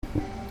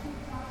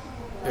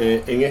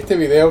En este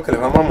video que les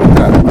vamos a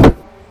mostrar,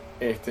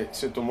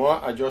 se tomó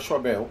a Joshua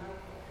Bell,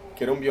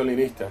 que era un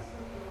violinista,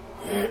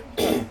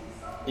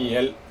 y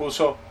él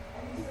puso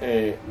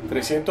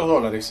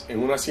 $300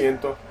 en un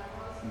asiento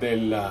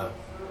de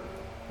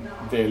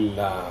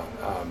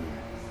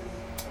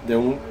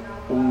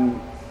un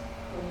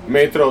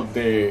metro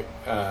de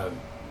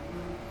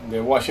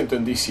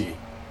Washington D.C.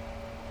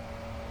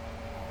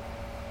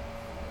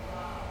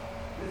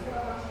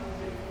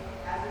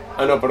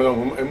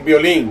 Un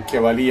violín que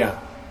valía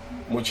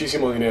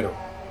muchísimo dinero,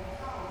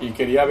 y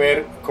quería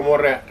ver cómo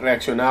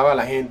reaccionaba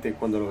la gente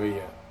cuando lo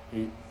veía,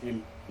 y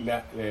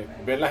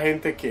ver la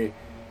gente que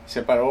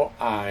se paró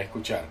a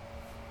escuchar.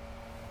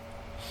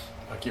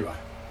 Aquí va.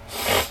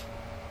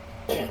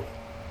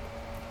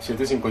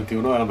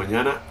 7:51 de la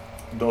mañana,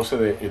 12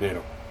 de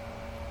enero.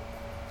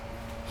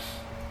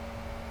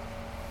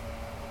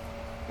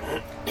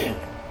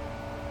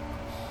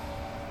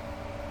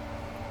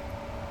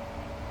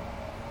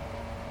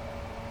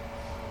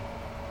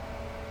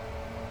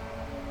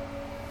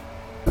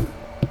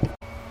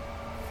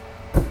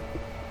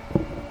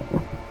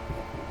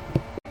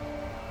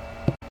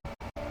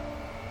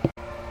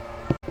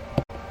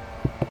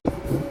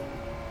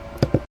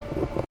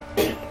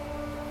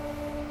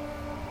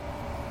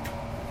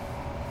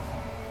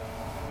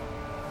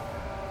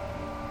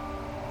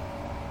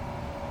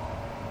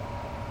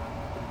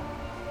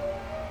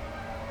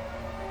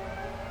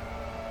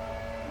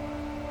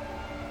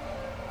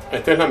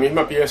 Esta es la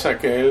misma pieza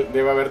que él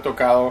debe haber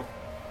tocado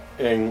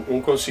en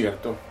un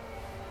concierto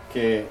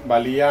que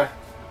valía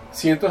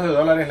cientos de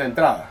dólares la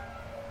entrada,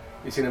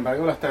 y sin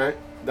embargo la están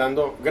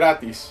dando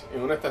gratis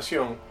en una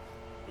estación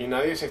y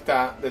nadie se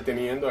está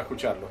deteniendo a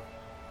escucharlo.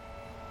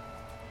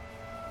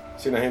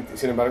 Sin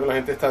embargo, la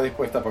gente está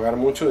dispuesta a pagar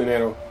mucho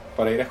dinero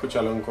para ir a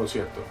escucharlo en un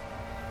concierto.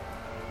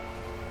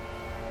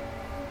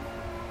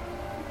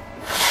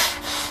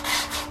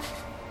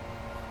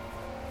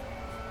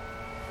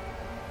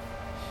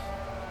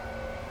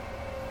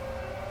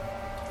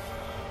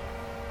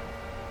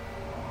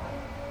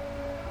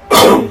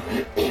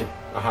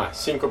 Ajá,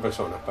 5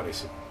 personas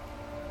parece.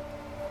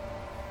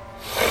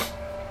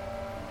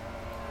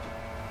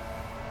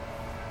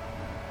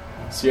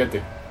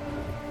 Siete.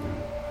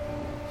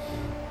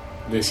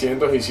 De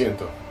cientos y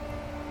cientos.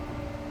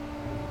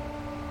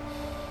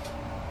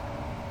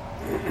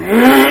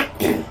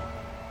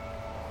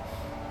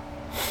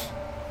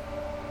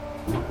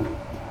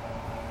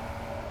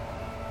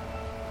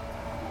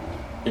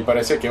 Y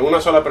parece que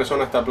una sola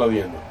persona está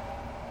aplaudiendo.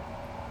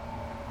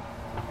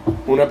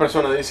 Una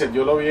persona dice: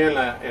 yo lo vi en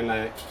la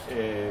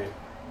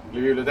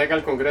biblioteca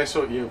del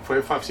Congreso y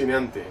fue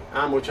fascinante.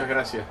 Muchas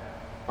gracias.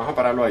 Vamos a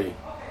pararlo ahí.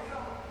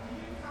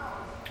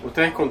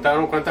 ¿Ustedes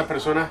contaron cuántas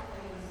personas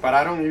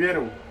pararon y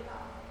vieron?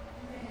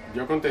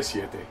 Yo conté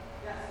 7.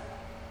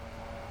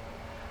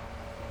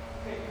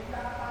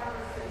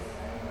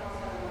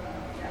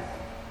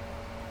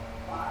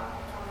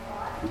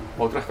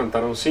 Otras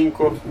contaron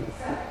 5.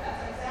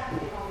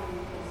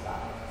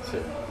 Sí.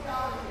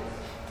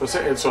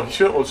 Entonces el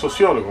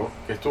sociólogo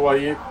que estuvo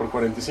ahí por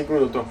 45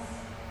 minutos,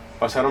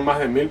 pasaron más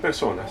de 1000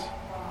 personas.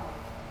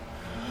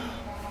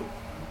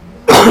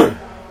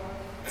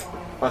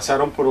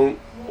 Pasaron por un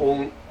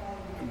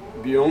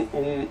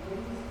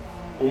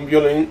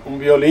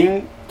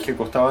violín que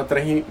costaba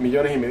 $3,5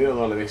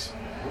 millones,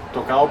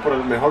 tocado por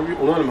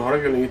uno de los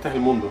mejores violinistas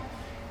del mundo,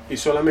 y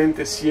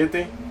solamente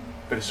 7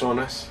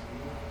 personas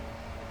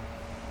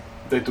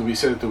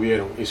se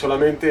detuvieron,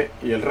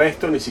 y el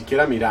resto ni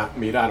siquiera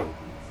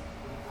miraron.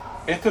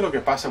 Esto es lo que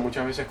pasa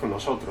muchas veces con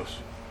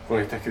nosotros, con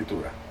esta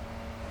escritura.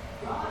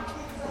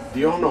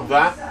 Dios nos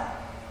da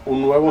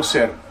un nuevo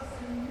ser,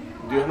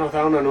 Dios nos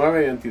da una nueva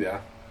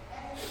identidad,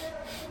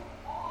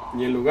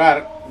 y en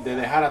lugar de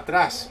dejar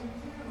atrás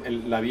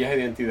la vieja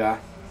identidad,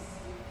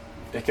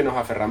 es que nos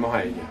aferramos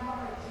a ella.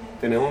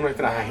 Tenemos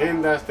nuestras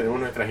agendas,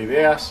 tenemos nuestras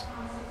ideas,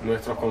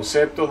 nuestros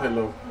conceptos de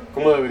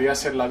cómo debería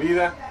ser la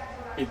vida,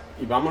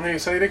 y vamos en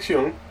esa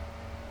dirección.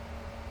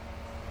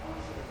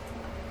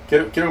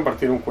 Quiero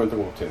compartir un cuento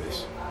con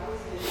ustedes.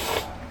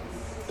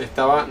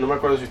 No me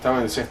acuerdo si estaba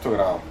en el 6º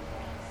grado,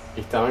 y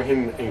estaba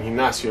en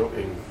gimnasio,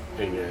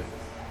 en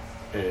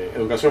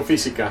educación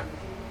física.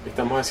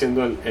 Estamos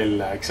haciendo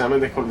el examen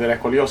de la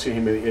escoliosis, y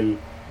me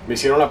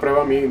hicieron la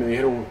prueba a mí y me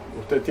dijeron: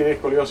 usted tiene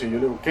escoliosis. Yo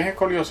le digo: ¿qué es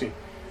escoliosis?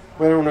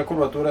 Bueno, una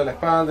curvatura de la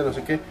espalda, no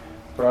sé qué.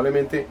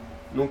 Probablemente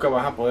nunca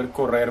vas a poder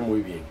correr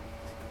muy bien.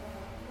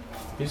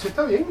 Y dice: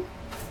 está bien.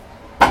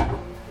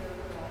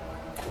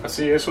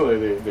 Así, eso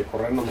de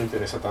correr no me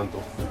interesa tanto.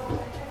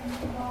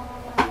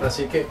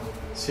 Así que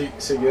sí,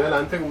 seguí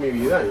adelante con mi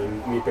vida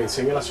y ni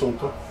pensé en el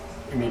asunto.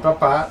 Y mi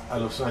papá, a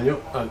los años,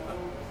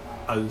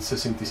 al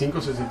 65,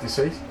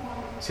 66,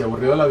 se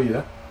aburrió de la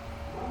vida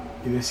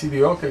y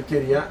decidió que él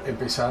quería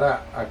empezar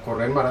a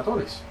correr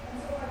maratones.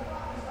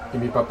 Y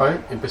mi papá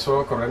empezó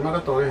a correr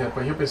maratones, y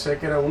después yo pensé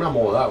que era una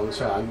moda, o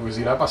sea, algo que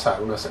se iba a pasar,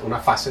 una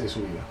fase de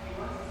su vida.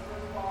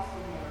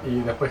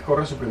 Y después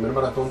corre su primer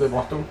maratón de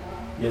Boston,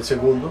 y el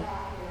segundo,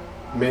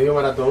 medio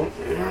maratón,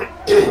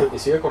 y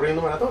sigue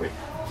corriendo maratones.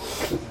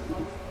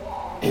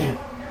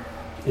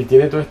 Y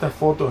tiene todas estas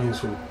fotos en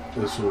su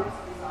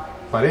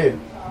pared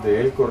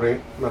de él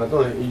correr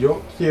maratones. Y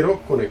yo quiero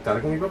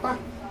conectar con mi papá.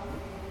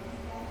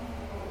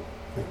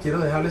 Quiero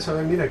dejarle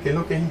saber, mira, qué es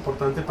lo que es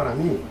importante para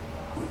mí.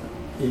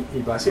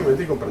 Y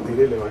básicamente compartir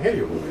el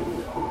evangelio con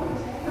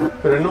él.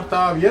 Pero él no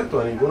estaba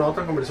abierto a ninguna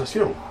otra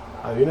conversación.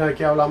 Adivina de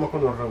qué hablamos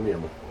cuando nos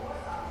reuníamos.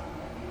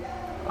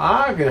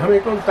 Que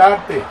déjame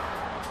contarte.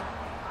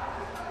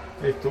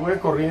 Estuve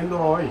corriendo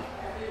hoy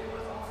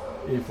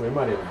y fue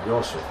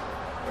maravilloso.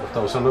 Lo está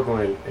usando con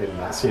el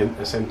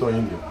acento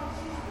indio.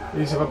 Y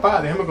dice,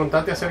 papá, déjame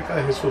contarte acerca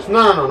de Jesús.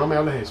 No me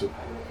hables de Jesús.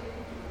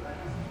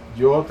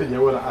 Yo te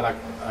llevo a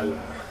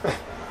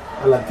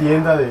la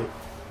tienda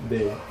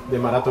de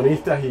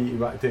maratonistas y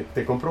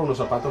te compro unos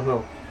zapatos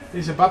nuevos. Y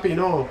dice, papi,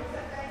 no.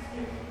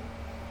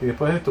 Y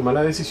después de tomar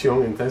la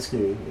decisión en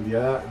Thanksgiving, el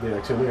día de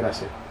Acción de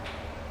Gracia,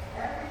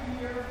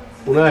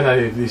 una de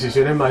las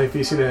decisiones más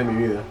difíciles de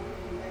mi vida,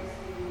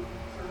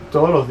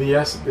 todos los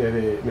días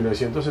desde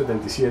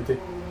 1977,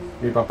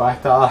 mi papá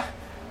estaba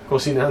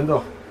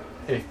cocinando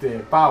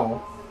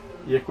pavo.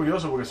 Y es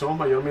curioso porque somos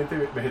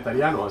mayormente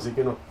vegetarianos, así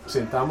que nos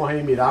sentamos ahí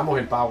y miramos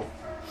el pavo.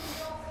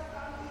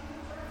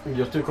 Y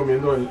yo estoy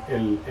comiendo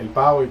el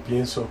pavo y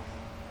pienso,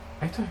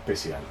 esto es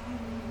especial.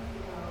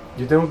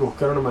 Yo tengo que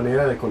buscar una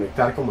manera de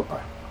conectar con mi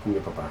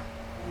papá.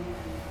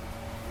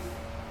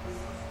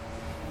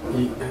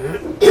 Y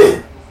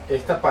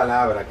esta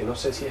palabra, que no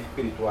sé si es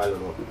espiritual o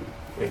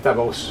no, esta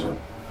voz,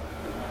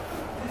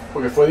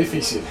 porque fue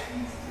difícil,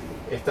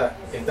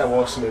 esta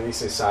voz me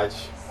dice, Saj,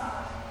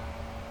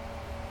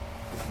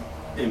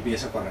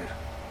 empieza a correr.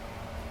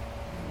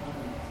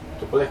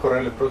 Tú puedes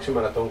correr el próximo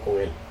maratón con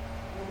él.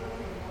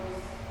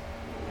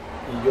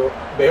 Y yo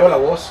veo la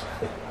voz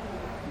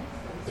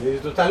y le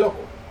dice, ¿tú estás loco?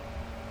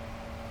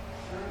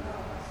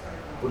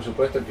 Por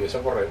supuesto, empiezo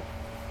a correr.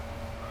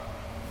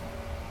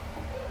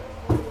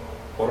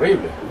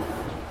 Horrible.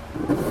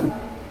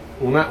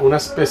 Una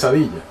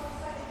pesadilla.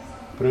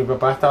 Pero mi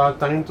papá estaba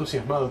tan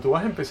entusiasmado. Tú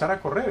vas a empezar a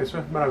correr, eso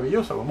es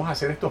maravilloso, vamos a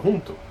hacer esto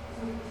juntos.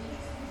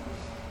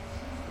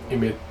 Y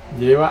me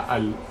lleva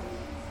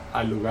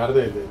al lugar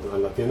de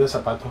la tienda de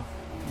zapatos.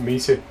 Me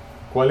dice,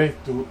 ¿cuál es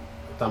tu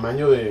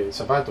tamaño de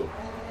zapato?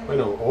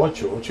 Bueno,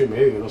 8 y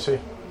medio, no sé.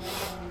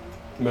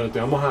 Pero te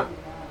vamos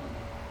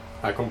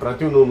a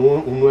comprarte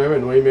un 9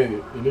 y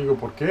medio. Y le digo,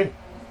 ¿por qué?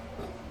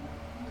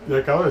 Le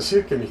acabo de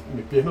decir que mis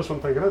pies no son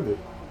tan grandes.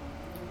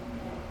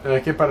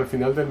 Es que para el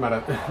final del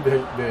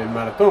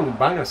maratón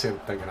van a ser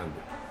tan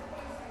grandes.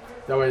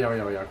 Ya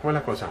vaya. ¿Cómo es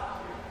la cosa?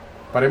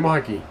 Paremos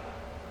aquí.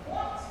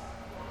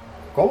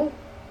 ¿Cómo?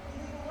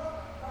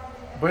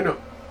 Bueno,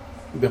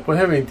 después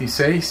de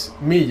 26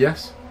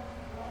 millas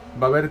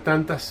va a haber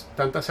tanta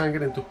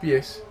sangre en tus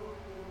pies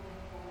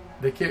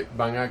de que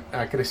van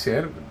a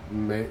crecer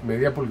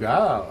media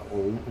pulgada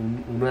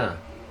o una.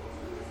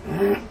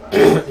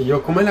 Y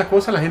yo, ¿cómo es la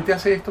cosa? La gente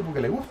hace esto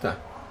porque le gusta.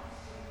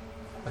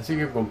 Así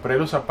que compré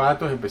los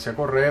zapatos, empecé a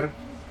correr.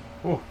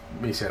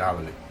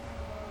 Miserable.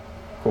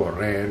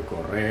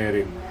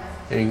 Correr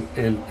en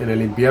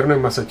el invierno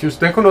en Massachusetts.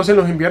 ¿Ustedes conocen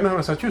los inviernos en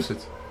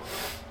Massachusetts?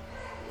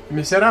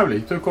 Miserable,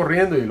 estoy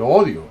corriendo y lo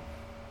odio.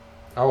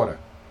 Ahora,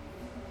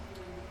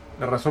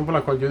 la razón por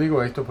la cual yo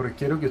digo esto es porque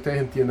quiero que ustedes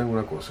entiendan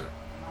una cosa.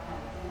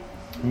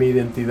 Mi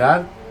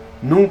identidad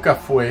nunca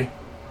fue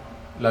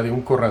la de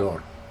un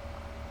corredor.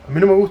 A mí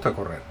no me gusta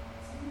correr.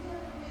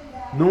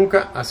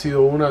 Nunca ha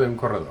sido una de un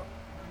corredor.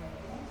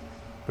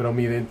 Pero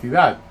mi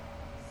identidad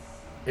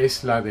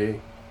es la de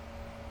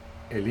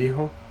el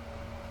hijo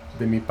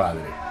de mi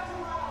padre.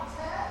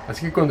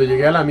 Así que cuando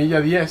llegué a la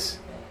milla 10,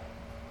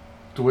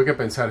 tuve que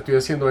pensar, estoy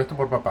haciendo esto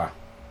por papá.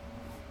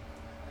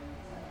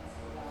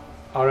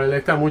 Ahora él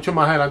está mucho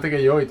más adelante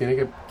que yo y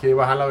tiene que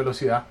bajar la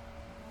velocidad.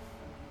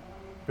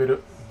 Pero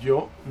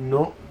yo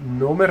no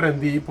me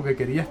rendí porque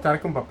quería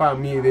estar con papá.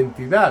 Mi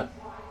identidad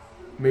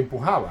me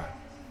empujaba.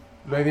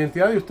 La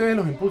identidad de ustedes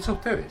los impulsa a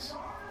ustedes.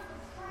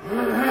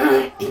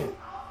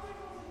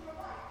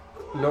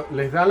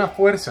 Les da la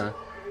fuerza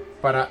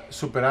para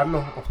superar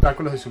los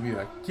obstáculos de su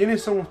vida.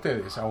 ¿Quiénes son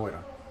ustedes ahora?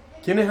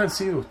 ¿Quiénes han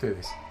sido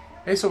ustedes?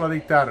 Eso va a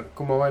dictar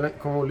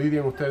cómo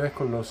lidian ustedes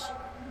con los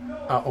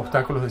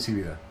obstáculos de su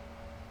vida.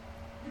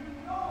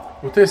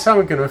 Ustedes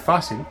saben que no es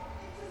fácil.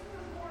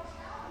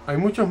 Hay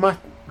muchos más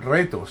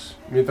retos.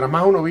 Mientras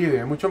más uno vive,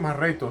 hay muchos más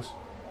retos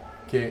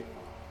que...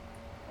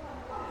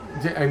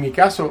 En mi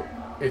caso,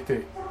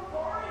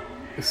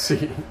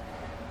 sí.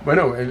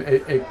 Bueno,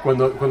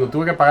 cuando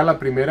tuve que pagar la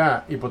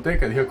primera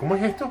hipoteca, dije, ¿cómo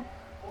es esto?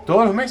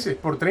 Todos los meses,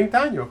 por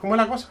 30 años, ¿cómo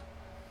es la cosa?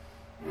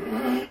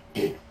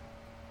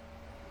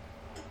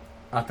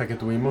 Hasta que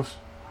tuvimos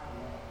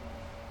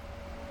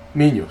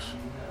niños.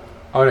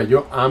 Ahora,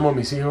 yo amo a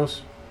mis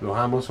hijos, los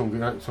amo,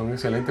 son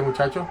excelentes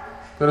muchachos,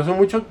 pero son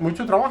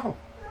mucho trabajo.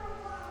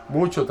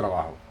 Mucho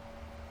trabajo.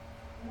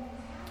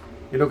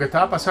 Y lo que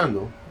estaba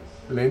pasando,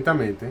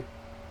 lentamente,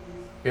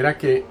 era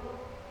que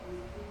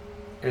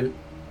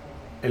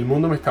el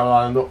mundo me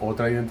estaba dando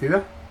otra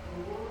identidad.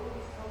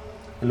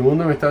 El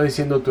mundo me estaba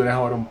diciendo, tú eres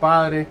ahora un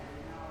padre,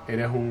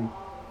 eres un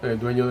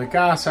dueño de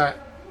casa,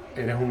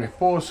 eres un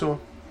esposo.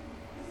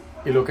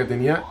 Y lo que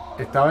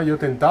estaba yo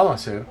tentado a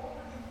hacer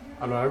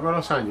a lo largo de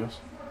los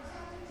años,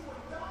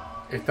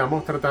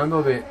 estamos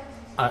tratando de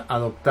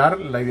adoptar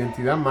la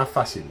identidad más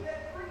fácil.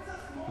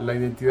 La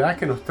identidad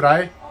que nos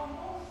trae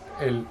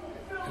el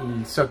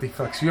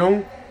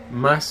satisfacción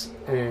más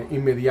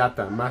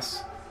inmediata,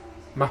 más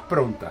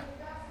pronta.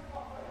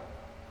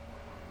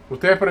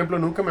 Ustedes, por ejemplo,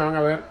 nunca me van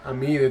a ver a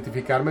mí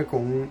identificarme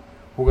con un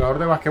jugador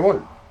de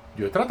basquetbol.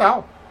 Yo he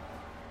tratado.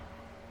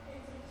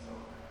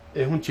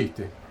 Es un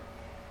chiste.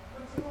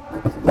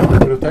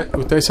 Pero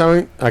ustedes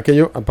saben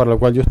aquello para lo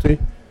cual yo estoy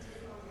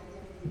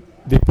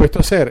dispuesto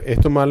a hacer,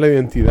 es tomar la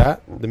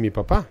identidad de mi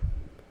papá.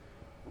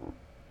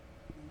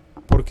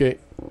 Porque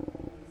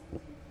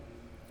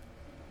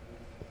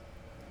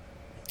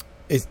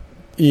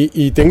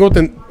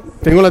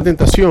tengo la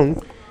tentación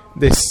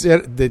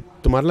de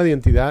tomar la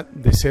identidad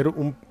de ser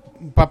un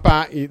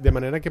papá, y de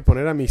manera que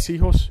poner a mis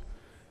hijos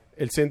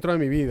el centro de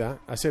mi vida,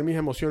 hacer mis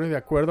emociones de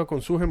acuerdo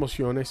con sus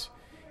emociones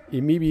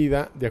y mi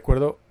vida de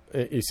acuerdo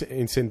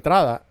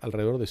centrada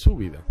alrededor de su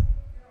vida.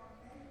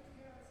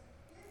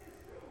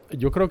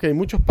 Yo creo que hay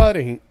muchos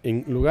padres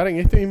en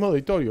este mismo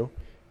auditorio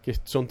que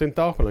son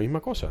tentados con la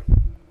misma cosa,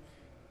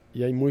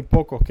 y hay muy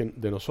pocos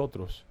de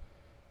nosotros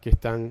que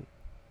están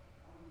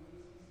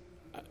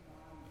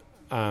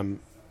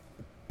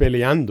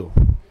peleando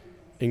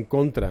en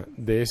contra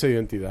de esa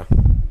identidad.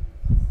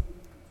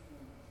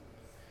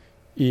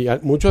 Y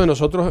muchos de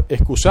nosotros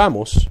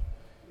excusamos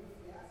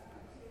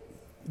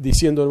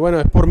diciendo, bueno,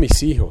 es por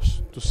mis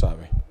hijos, tú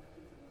sabes.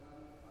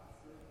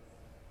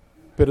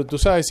 Pero tú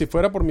sabes, si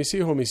fuera por mis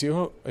hijos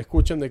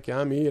escuchan de que,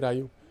 mira,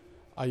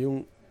 hay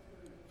un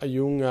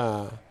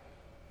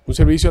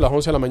servicio a las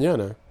 11 de la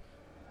mañana,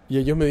 y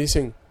ellos me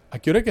dicen, ¿a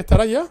qué hora hay que estar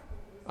allá?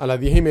 A las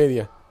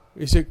 10:30. Y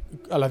dice,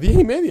 a las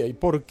 10:30, ¿y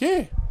por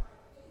qué?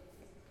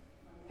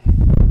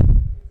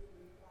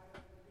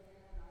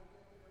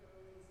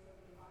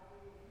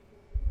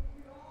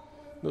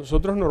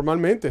 Nosotros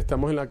normalmente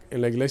estamos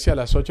en la iglesia a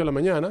las 8 de la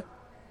mañana.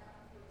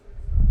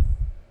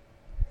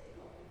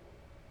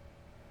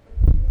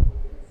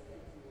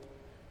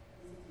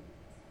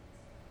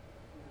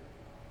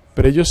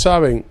 Pero ellos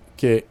saben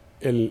que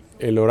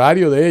el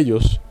horario de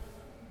ellos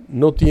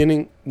no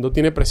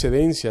tiene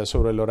precedencia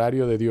sobre el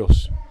horario de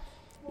Dios.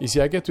 Y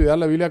si hay que estudiar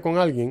la Biblia con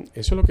alguien,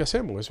 eso es lo que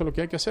hacemos, eso es lo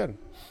que hay que hacer.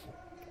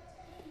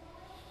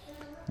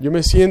 Yo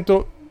me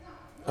siento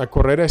a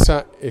correr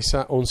esa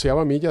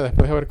 11ª milla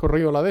después de haber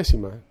corrido la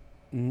 10ª.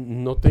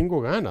 No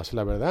tengo ganas,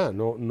 la verdad,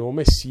 no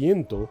me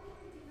siento,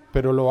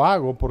 pero lo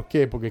hago. ¿Por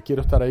qué? Porque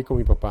quiero estar ahí con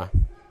mi papá.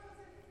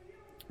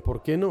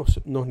 ¿Por qué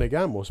nos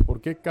negamos? ¿Por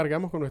qué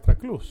cargamos con nuestra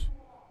cruz?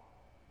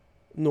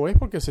 No es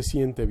porque se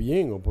siente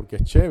bien o porque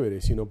es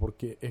chévere, sino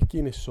porque es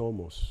quienes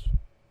somos.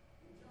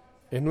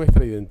 Es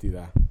nuestra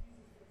identidad.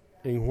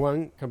 En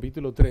Juan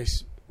capítulo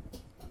 3,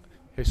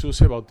 Jesús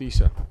se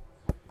bautiza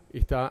y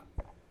está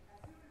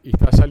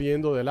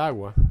saliendo del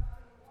agua,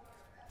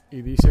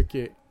 y dice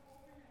que,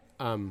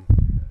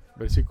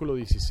 versículo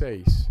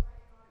 16,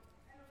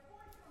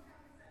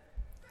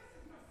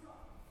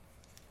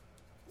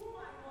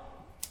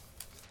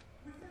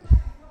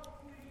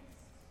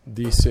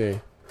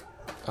 dice,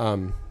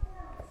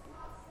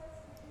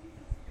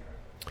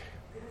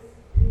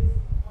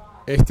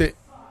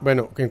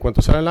 que en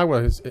cuanto sale el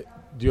agua,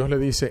 Dios le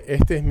dice,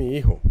 este es mi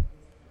hijo,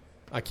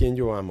 a quien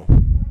yo amo.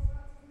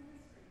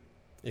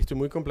 Estoy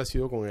muy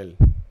complacido con él.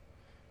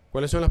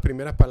 ¿Cuáles son las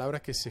primeras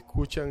palabras que se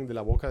escuchan de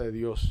la boca de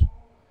Dios?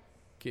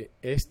 Que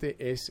este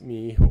es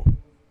mi hijo.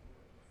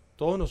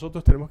 Todos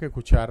nosotros tenemos que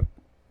escuchar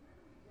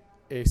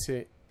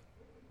esa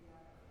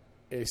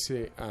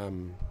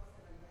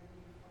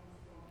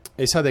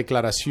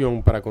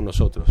declaración para con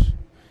nosotros.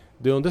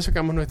 ¿De dónde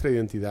sacamos nuestra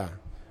identidad?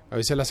 A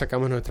veces la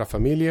sacamos de nuestra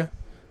familia,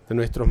 de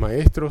nuestros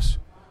maestros,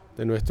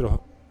 de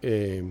nuestro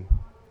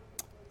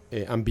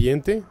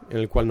ambiente en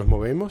el cual nos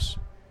movemos.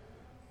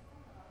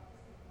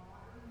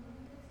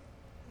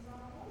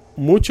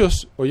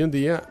 Muchos hoy en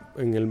día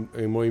en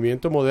el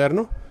movimiento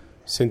moderno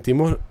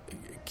sentimos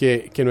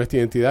que nuestra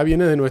identidad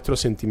viene de nuestros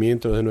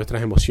sentimientos, de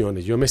nuestras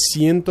emociones. Yo me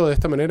siento de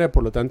esta manera y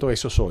por lo tanto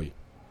eso soy.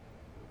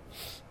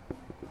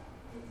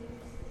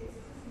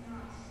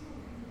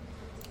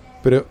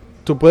 Pero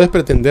tú puedes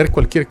pretender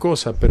cualquier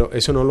cosa, pero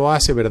eso no lo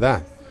hace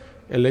verdad.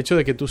 El hecho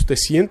de que tú te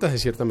sientas de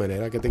cierta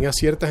manera, que tengas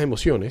ciertas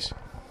emociones.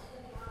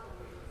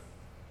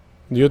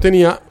 Yo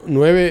tenía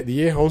 9,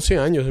 10, 11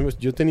 años,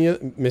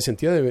 me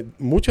sentía de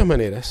muchas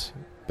maneras,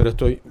 pero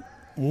estoy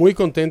muy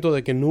contento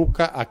de que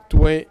nunca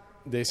actué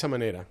de esa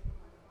manera,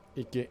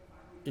 y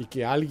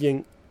que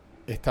alguien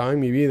estaba en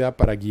mi vida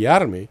para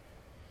guiarme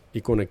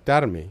y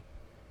conectarme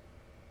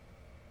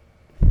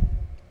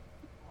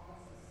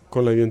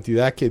con la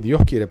identidad que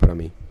Dios quiere para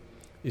mí.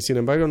 Y sin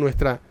embargo,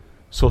 nuestra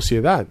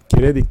sociedad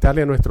quiere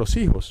dictarle a nuestros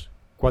hijos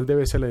cuál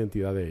debe ser la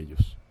identidad de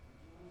ellos.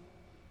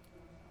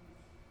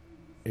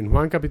 En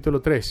Juan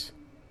capítulo 3,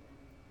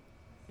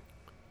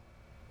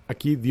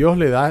 aquí Dios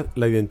le da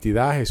la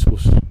identidad a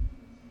Jesús.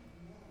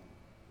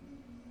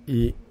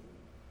 Y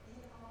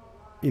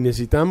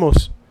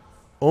necesitamos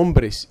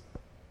hombres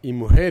y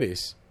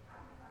mujeres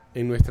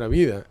en nuestra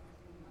vida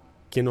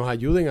que nos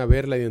ayuden a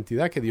ver la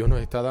identidad que Dios nos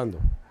está dando.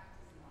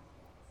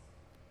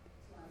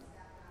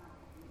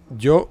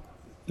 Yo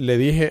le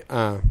dije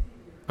a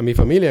mi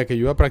familia que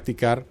yo iba a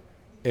practicar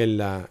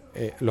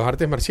los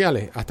artes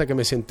marciales hasta que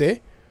me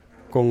senté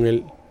con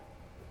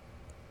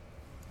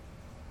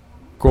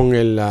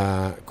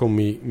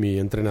mi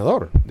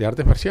entrenador de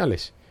artes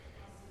marciales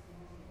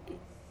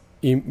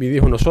y me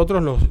dijo,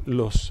 nosotros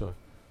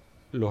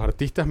los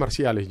artistas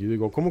marciales. Yo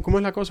digo, ¿cómo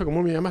es la cosa?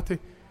 ¿Cómo me llamaste?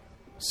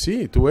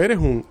 Sí, tú eres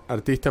un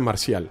artista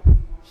marcial.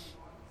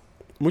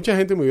 Mucha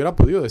gente me hubiera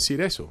podido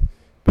decir eso,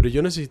 pero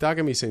yo necesitaba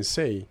que mi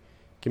sensei,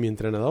 que mi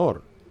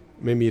entrenador,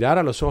 me mirara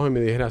a los ojos y me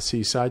dijera,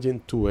 sí, Sajjan,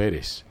 tú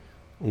eres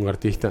un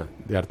artista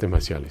de artes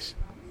marciales.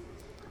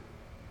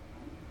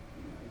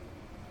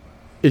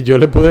 Y yo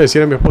le pude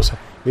decir a mi esposa,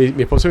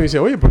 mi esposa me dice,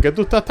 oye, ¿por qué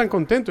tú estás tan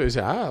contento? Y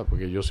dice,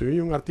 porque yo soy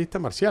un artista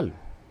marcial.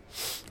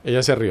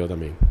 Ella se rió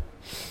también.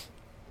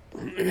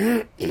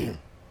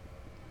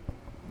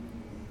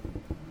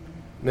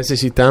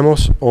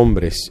 Necesitamos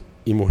hombres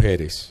y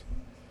mujeres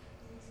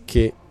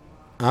que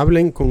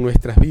hablen con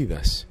nuestras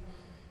vidas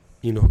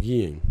y nos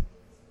guíen,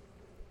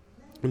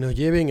 nos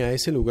lleven a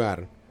ese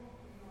lugar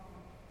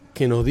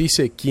que nos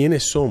dice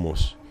quiénes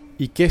somos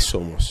y qué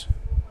somos.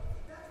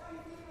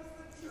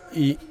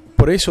 Y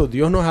por eso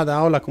Dios nos ha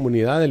dado la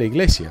comunidad de la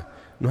iglesia,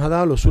 nos ha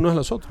dado los unos a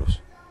los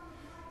otros.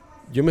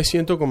 Yo me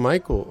siento con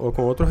Michael o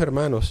con otros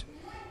hermanos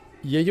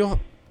y ellos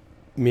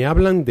me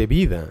hablan de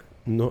vida,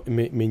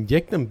 me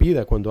inyectan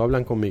vida cuando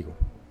hablan conmigo.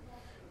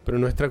 Pero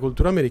nuestra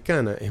cultura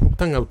americana es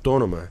tan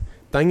autónoma,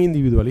 tan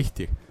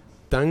individualista,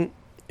 tan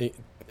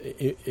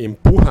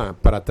empuja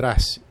para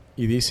atrás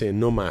y dice,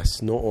 no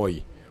más, no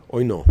hoy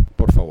no,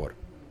 por favor.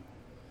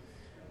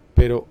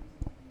 Pero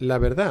la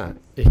verdad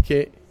es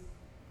que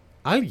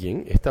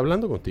alguien está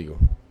hablando contigo,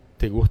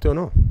 te guste o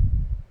no.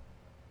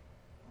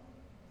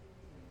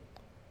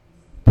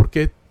 ¿Por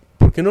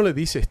qué no le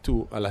dices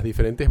tú a las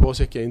diferentes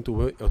voces que hay en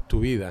tu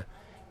vida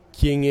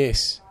quién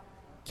eres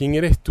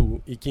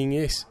tú y quién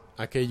es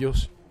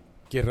aquellos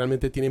que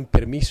realmente tienen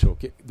permiso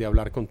de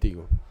hablar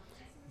contigo?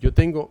 Yo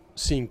tengo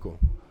cinco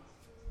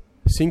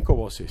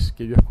voces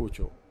que yo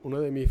escucho. Una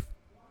de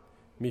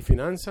mis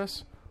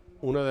finanzas,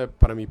 una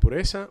para mi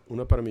pureza,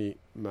 una para mi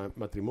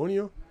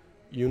matrimonio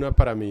y una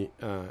para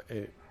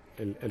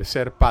el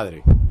ser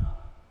padre.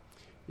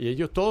 Y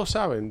ellos todos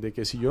saben de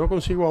que si yo no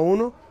consigo a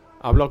uno,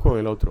 hablo con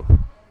el otro.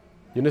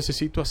 Yo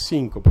necesito a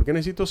 5. ¿Por qué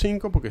necesito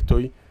 5? Porque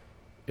soy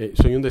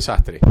un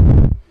desastre.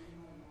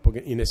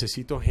 Y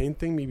necesito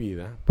gente en mi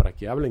vida para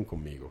que hablen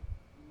conmigo.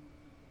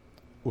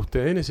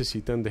 Ustedes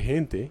necesitan de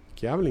gente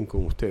que hablen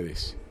con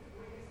ustedes.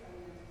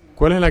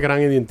 ¿Cuál es la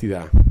gran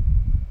identidad?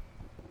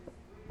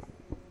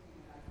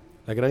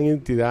 La gran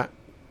identidad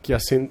que a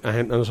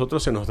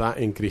nosotros se nos da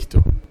en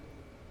Cristo.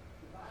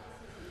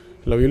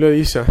 La Biblia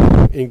dice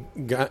en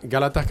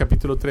Gálatas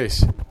capítulo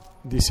 3,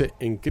 dice,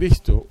 en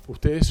Cristo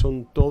ustedes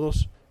son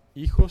todos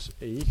hijos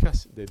e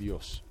hijas de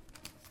Dios.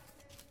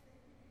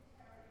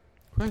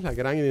 ¿Cuál es la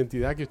gran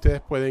identidad que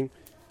ustedes pueden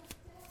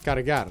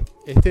cargar?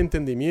 Este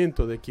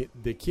entendimiento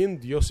de quién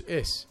Dios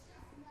es.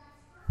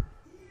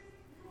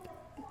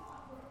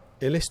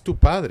 Él es tu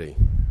Padre.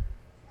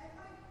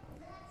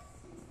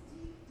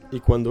 Y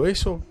cuando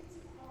eso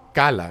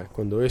cala,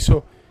 cuando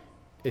eso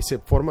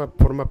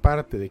forma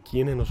parte de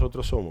quienes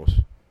nosotros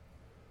somos,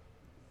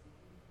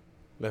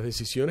 las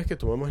decisiones que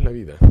tomamos en la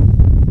vida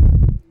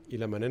y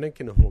la manera en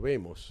que nos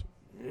movemos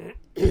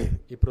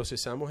y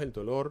procesamos el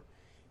dolor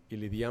y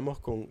lidiamos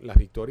con las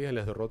victorias y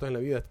las derrotas en la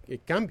vida,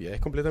 cambia,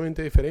 es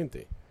completamente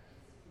diferente.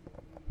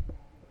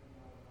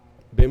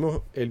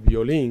 Vemos el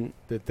violín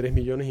de 3,5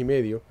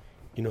 millones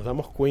y nos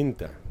damos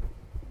cuenta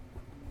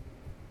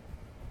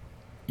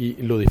y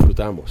lo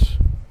disfrutamos.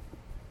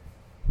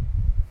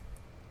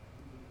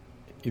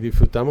 Y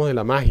disfrutamos de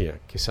la magia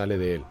que sale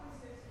de él.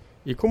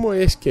 ¿Y cómo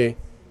es que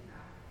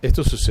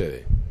esto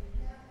sucede?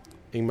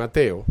 En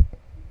Mateo,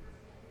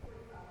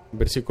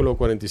 versículo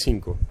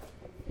 45,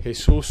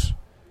 Jesús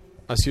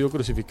ha sido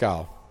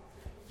crucificado.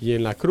 Y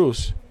en la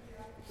cruz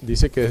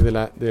dice que desde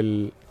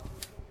el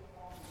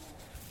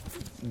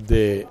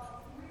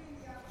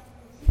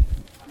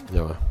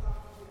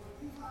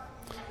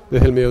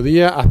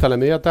mediodía hasta la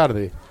media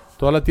tarde,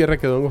 toda la tierra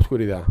quedó en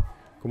oscuridad.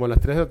 Como a las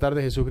 3 de la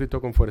tarde Jesús gritó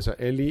con fuerza,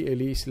 Eli,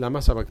 Eli,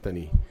 lama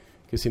sabactani,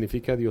 que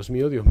significa, Dios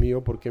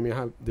mío, ¿por qué me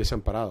has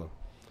desamparado?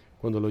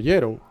 Cuando lo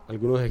oyeron,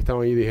 algunos que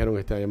estaban ahí dijeron,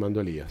 está llamando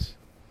a Elías.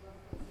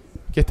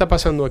 ¿Qué está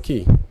pasando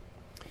aquí?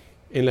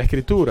 En la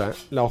Escritura,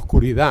 la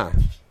oscuridad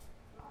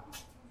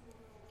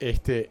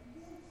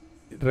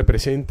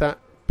representa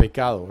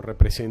pecado,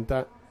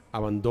 representa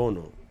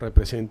abandono,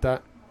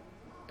 representa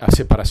la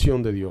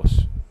separación de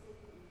Dios.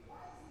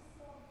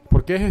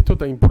 ¿Por qué es esto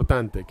tan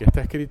importante que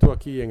está escrito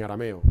aquí en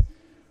arameo?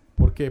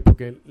 ¿Por qué?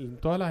 Porque en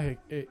todas las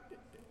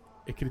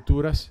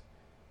escrituras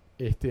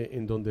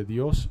en donde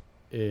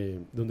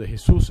donde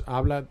Jesús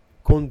habla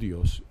con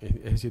Dios,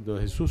 es decir,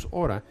 donde Jesús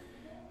ora,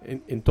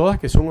 en todas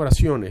que son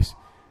oraciones,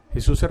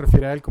 Jesús se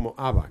refiere a él como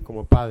Abba,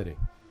 como Padre.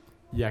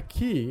 Y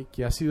aquí,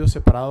 que ha sido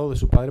separado de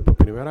su Padre por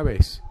primera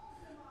vez,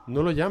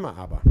 no lo llama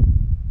Abba.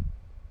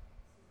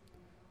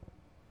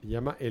 Se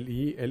llama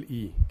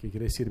Elí, que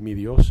quiere decir mi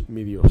Dios,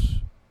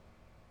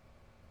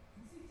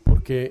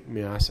 ¿por qué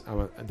me has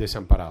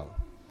desamparado?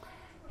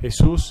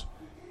 Jesús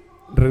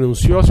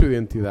renunció a su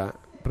identidad,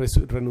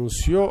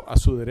 renunció a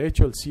su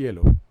derecho al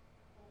cielo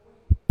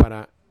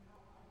para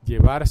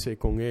llevarse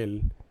con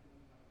él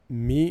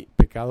mi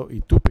pecado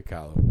y tu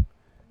pecado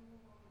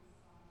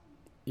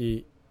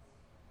y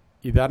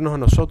darnos a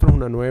nosotros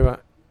una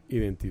nueva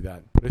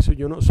identidad. Por eso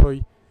yo no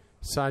soy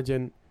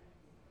Sajjan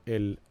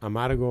el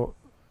amargo,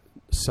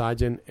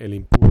 Sajjan el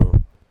impuro,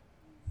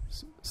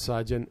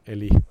 Sajjan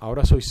el hijo.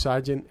 Ahora soy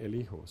Sajjan el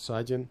hijo,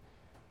 Sajjan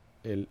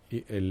el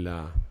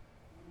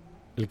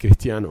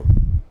cristiano.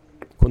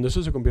 Cuando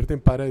eso se convierte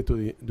en parte de tu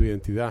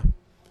identidad,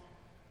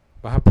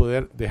 vas a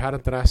poder dejar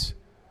atrás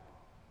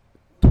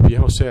tu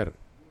viejo ser,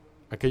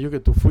 aquello que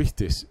tú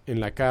fuiste en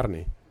la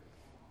carne,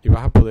 y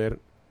vas a poder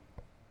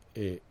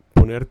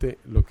ponerte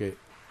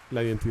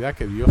la identidad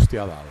que Dios te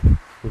ha dado.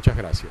 Muchas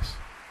gracias.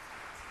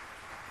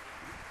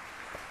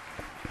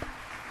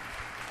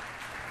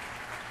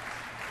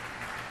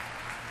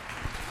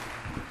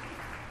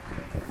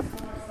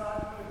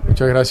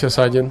 Muchas gracias,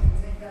 Sajjan.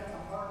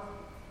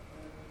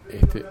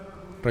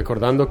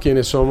 Recordando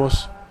quiénes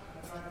somos,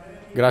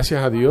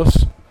 gracias a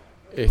Dios,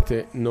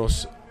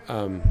 nos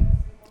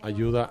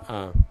ayuda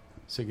a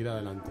seguir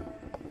adelante.